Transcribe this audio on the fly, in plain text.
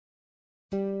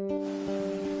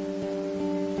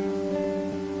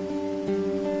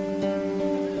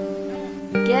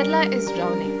Kerala is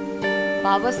drowning.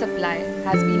 Power supply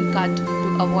has been cut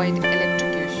to avoid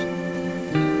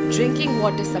electrocution. Drinking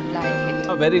water supply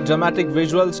hit. Very dramatic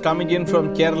visuals coming in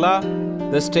from Kerala.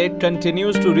 The state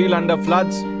continues to reel under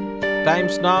floods.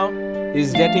 Times Now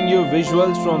is getting you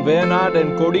visuals from Wayanad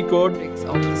and Kozhikode.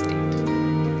 Of the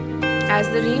state. As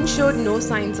the rain showed no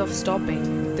signs of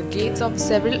stopping, the gates of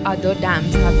several other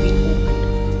dams have been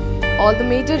opened. All the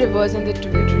major rivers and their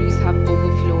tributaries have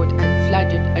overflowed and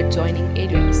flooded adjoining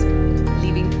areas,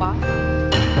 leaving path.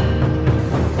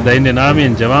 The Indian Army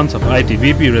and Jawans of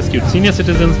ITBP rescued senior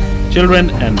citizens, children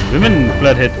and women in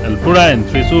flood-hit Alpura and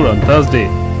Thrissur on Thursday.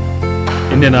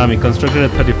 Indian Army constructed a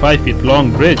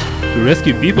 35-feet-long bridge to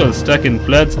rescue people stuck in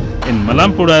floods in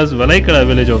Malampura's Valaikada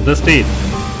village of the state.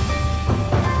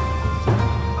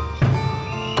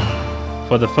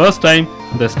 For the first time,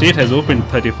 the state has opened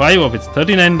 35 of its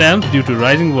 39 dams due to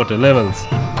rising water levels.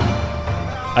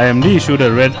 IMD issued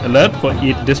a red alert for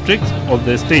 8 districts of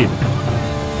the state.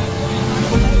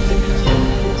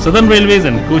 Southern Railways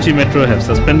and Kochi Metro have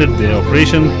suspended their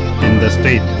operation in the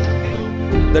state.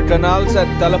 The canals at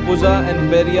Talapuza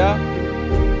and Peria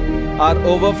are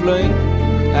overflowing,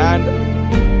 and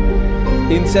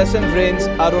incessant rains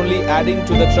are only adding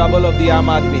to the trouble of the Aam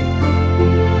Aadmi.